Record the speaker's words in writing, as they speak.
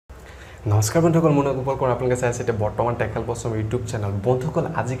নমস্কাৰ বন্ধুসকল মই গোপাল কোন আপোনালোকে চাই আছে বৰ্তমান টেকহেল্পছম ইউটিউব চেনেল বন্ধুসকল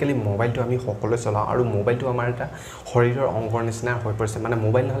আজিকালি মোবাইলটো আমি সকলোৱে চলাওঁ আৰু মোবাইলটো আমাৰ এটা শৰীৰৰ অংগৰ নিচিনা হৈ পৰিছে মানে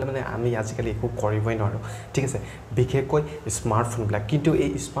মোবাইল নহ'লে মানে আমি আজিকালি একো কৰিবই নোৱাৰো ঠিক আছে বিশেষকৈ স্মাৰ্টফোনবিলাক কিন্তু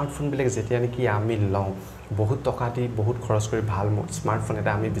এই স্মাৰ্টফোনবিলাক যেতিয়া নেকি আমি লওঁ বহুত টকা দি বহুত খৰচ কৰি ভাল স্মাৰ্টফোন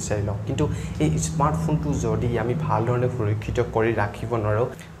এটা আমি বিচাৰি লওঁ কিন্তু এই স্মাৰ্টফোনটো যদি আমি ভাল ধৰণে সুৰক্ষিত কৰি ৰাখিব নোৱাৰো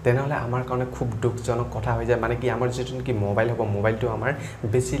তেনেহলে আমাৰ কাৰণে খুব দুখজনক কথা হৈ যায় মানে কি আমাৰ যেটো কি মোবাইল হ'ব মোবাইলটো আমাৰ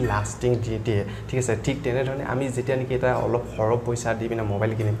বেছি লাষ্টিং দিয়ে ঠিক আছে ঠিক তেনে ধৰণে আমি যেতিয়া নেকি এটা অলপ সৰব পইচা দি বিনা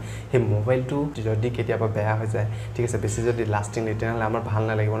মোবাইল কিনিম হে মোবাইলটো যদি কেতিয়াবা বেয়া হৈ যায় ঠিক আছে বেছি যদি লাষ্টিং দিয়ে তেনেহলে আমাৰ ভাল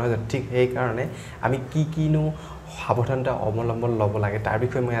নালাগিব নহয় ঠিক এই কাৰণে আমি কিনো সাৱধানতা অৱলম্বন ল'ব লাগে তাৰ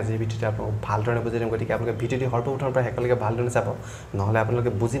বিষয়ে মই আজি ভিডিঅ'টো আপোনাক ভাল ধৰণে বুজাই দিম গতিকে আপোনালোকে ভিডিঅ'টি সৰ্বপ্ৰথমৰ পৰা শেষলৈকে ভাল ধৰণে চাব নহলে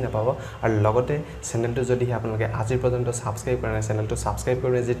আপোনালোকে বুজি নাপাব আৰু লগতে চেনেলটো যদি আপোনালোকে আজি পৰ্যন্ত সাবস্ক্ৰাইব কৰা নাই চেনেলটো সাবস্ক্ৰাইব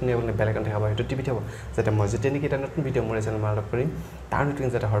কৰি যেতিয়া আপোনালোকে বেল আইকন দেখাব সেইটো টিপি থব যাতে মই যেতিয়া নেকি এটা নতুন ভিডিঅ' মোৰ চেনেলত আপলোড কৰিম তাৰ নতুন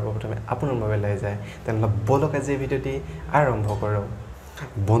যাতে সৰ্বপ্ৰথমে আপোনাৰ মোবাইল লৈ যায় তেনেহলে বলক আজি ভিডিঅ'টি আৰম্ভ কৰোঁ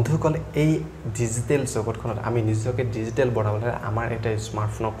বন্ধুসকল এই ডিজিটেল জগতখনত আমি নিজকে ডিজিটেল বনাবলৈ আমাৰ এটা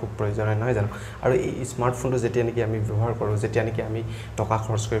স্মাৰ্টফোনৰ খুব প্ৰয়োজন নহয় জানো আৰু এই স্মাৰ্টফোনটো যেতিয়া নেকি আমি ব্যৱহাৰ কৰোঁ যেতিয়া নেকি আমি টকা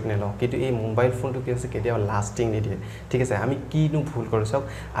খৰচ কৰি পিনে লওঁ কিন্তু এই মোবাইল ফোনটো কি আছে কেতিয়াও লাষ্টিং নিদিয়ে ঠিক আছে আমি কিনো ভুল কৰোঁ চাওক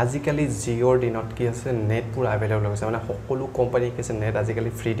আজিকালি জিঅ'ৰ দিনত কি আছে নেট পুৰা এভেইলেবল হৈছে মানে সকলো কোম্পানী কি আছে নেট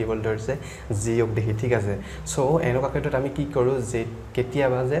আজিকালি ফ্ৰী দিবলৈ ধৰিছে জিঅ'ক দেখি ঠিক আছে সো এনেকুৱা ক্ষেত্ৰত আমি কি কৰোঁ যে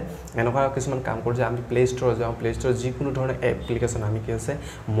কেতিয়াবা যে এনেকুৱা কিছুমান কাম কৰোঁ যে আমি প্লে ষ্ট'ৰ যাওঁ প্লে ষ্ট'ৰ যিকোনো ধৰণৰ এপ্লিকেশ্যন আমি কি আছে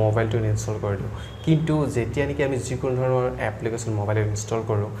মোবাইলটো ইনষ্টল কৰি দিওঁ কিন্তু যেতিয়া নেকি আমি যিকোনো ধৰণৰ এপ্লিকেশ্যন মোবাইলত ইনষ্টল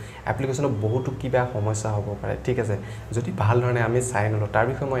কৰোঁ এপ্লিকেশ্যনত বহুতো কিবা সমস্যা হ'ব পাৰে ঠিক আছে যদি ভাল ধৰণে আমি চাই নলওঁ তাৰ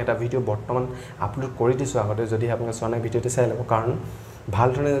বিষয়ে মই এটা ভিডিঅ' বৰ্তমান আপলোড কৰি দিছোঁ আগতে যদি আপোনালোকে চোৱা নাই ভিডিঅ'টো চাই ল'ব কাৰণ ভাল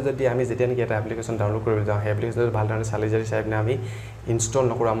ধৰণে যদি আমি যেতিয়া নেকি এটা এপ্লিকেশ্যন ডাউনলোড কৰিব যাওঁ সেই এপ্লিকেশ্যনটো ভাল ধৰণে চালি জাৰি চাই পিনে আমি ইনষ্টল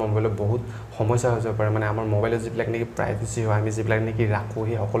নকৰোঁ আমাৰ মোবাইলত বহুত সমস্যা হৈ যাব পাৰে মানে আমাৰ মোবাইলত যিবিলাক নেকি প্ৰাইভেচি হয় আমি যিবিলাক নেকি ৰাখোঁ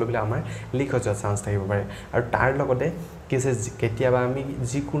সেই সকলোবিলাক আমাৰ লিক হৈ যোৱাৰ চান্স থাকিব পাৰে আৰু তাৰ লগতে কি আছে কেতিয়াবা আমি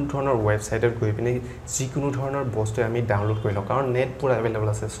যিকোনো ধৰণৰ ৱেবছাইটত গৈ পিনে যিকোনো ধৰণৰ বস্তু আমি ডাউনলোড কৰি লওঁ কাৰণ নেট পুৰা এভেইলেবল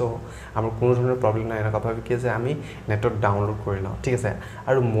আছে সো আমাৰ কোনো ধৰণৰ প্ৰব্লেম নাই এনেকুৱাভাৱে কি আছে আমি নেটত ডাউনলোড কৰি লওঁ ঠিক আছে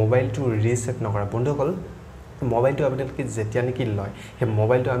আৰু মোবাইলটো ৰিছেট নকৰা বন্ধুসকল মোবাইলটো আপোনালোকে যেতিয়া নেকি লয় সেই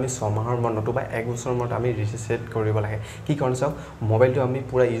মোবাইলটো আমি 6 মাহৰ মূৰত নতুবা 1 বছৰৰ মূৰত আমি ৰিছেট কৰিব লাগে কি কাৰণ চাওক মোবাইলটো আমি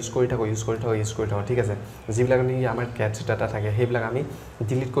পুৰা ইউজ কৰি থাকোঁ ঠিক আছে যিবিলাক নেকি আমাৰ কেটছ ডাটা থাকে সেইবিলাক আমি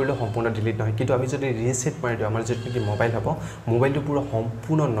ডিলিট কৰিলে সম্পূৰ্ণ ডিলিট নহয় কিন্তু আমি যদি ৰিছেট মাৰি দিওঁ আমাৰ যেটো নেকি মোবাইল হ'ব মোবাইলটো পুৰা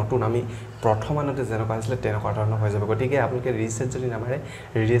সম্পূৰ্ণ নতুন আমি প্ৰথমানতে যেনেকুৱা আছিল তেনেকুৱা ধৰণৰ হৈ যাব গতিকে আপোনালোকে ৰিছেট যদি নামাৰে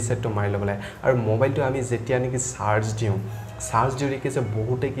ৰিছেটটো মাৰি ল'ব লাগে আৰু মোবাইলটো আমি যেতিয়া নেকি চাৰ্জ দিওঁ চাৰ্জ দিওঁ কি আছে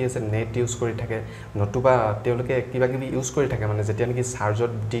বহুতে কি আছে নেট ইউজ কৰি থাকে নতুবা তেওঁলোকে কিবা কিবি ইউজ কৰি থাকে মানে যেতিয়া নেকি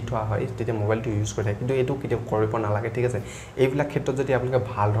চাৰ্জত দি থোৱা হয় তেতিয়া মোবাইলটো ইউজ কৰি থাকে কিন্তু এইটো কেতিয়াও কৰিব নালাগে ঠিক আছে এইবিলাক ক্ষেত্ৰত যদি আপোনালোকে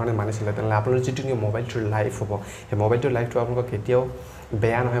ভাল ধৰণে মানিছিলে তেনেহ'লে আপোনালোকৰ যিটো নেকি মোবাইলটোৰ লাইফ হ'ব সেই মোবাইলটোৰ লাইফটো আপোনালোকৰ কেতিয়াও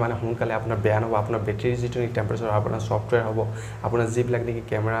বেয়া নহয় মানে সোনকালে আপোনাৰ বেয়া নহ'ব আপোনাৰ বেটাৰী যিটো নেকি টেম্পাৰেচাৰ আপোনাৰ ছফ্টৱেৰ হ'ব আপোনাৰ যিবিলাক নেকি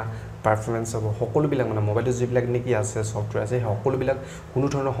কেমেৰা পাৰফৰ্মেন্স হ'ব সকলোবিলাক মানে মোবাইলটো যিবিলাক নেকি আছে ছফ্টৱেৰ আছে সকলোবিলাক কোনো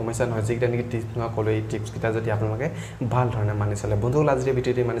ধৰণৰ সমস্যা নহয় যিকেইটা নেকি টিপছ মই ক'লোঁ এই টিপছকেইটা যদি আপোনালোকে ভাল ধৰণে মানি চলে বন্ধুসকল আজিৰ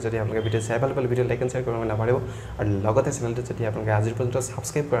ভিডিঅ'টি মানে যদি আপোনালোকে ভিডিঅ' চাই ভাল পালে ভিডিঅ' লাইক এণ্ড শ্বেয়াৰ কৰিব নাপাহৰিব আৰু লগতে চেনেলটো যদি আপোনালোকে আজিৰ পৰ্যন্ত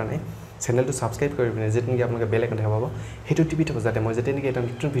ছাবস্ক্ৰাইব কৰা নাই চেনেলটো ছাবস্ক্ৰাইব কৰি পিনে যিটো নেকি আপোনালোকে বেল আইকন দেখা পাব সেইটো টিপি থ'ব যাতে মই যেতিয়া নেকি এটা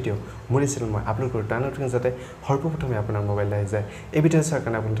নতুন ভিডিঅ' মোৰ চেনেল মই আপলোড কৰোঁ তাৰ নতুন যাতে সৰ্বপ্ৰথমে আপোনাৰ মোবাইললৈ আহি যায় এই ভিডিঅ' চোৱাৰ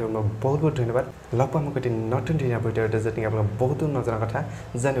কাৰণে আপোনালোকক মই বহুত ধন্যবাদ লগ পাম মোক এটি নতুন ধুনীয়া ভিডিঅ'তে যাতে নেকি আপোনালোকে বহুতো নজনা কথা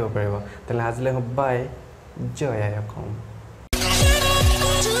জানিব পাৰিব তেনেহ'লে আজিলৈ বাই জয় আই অসম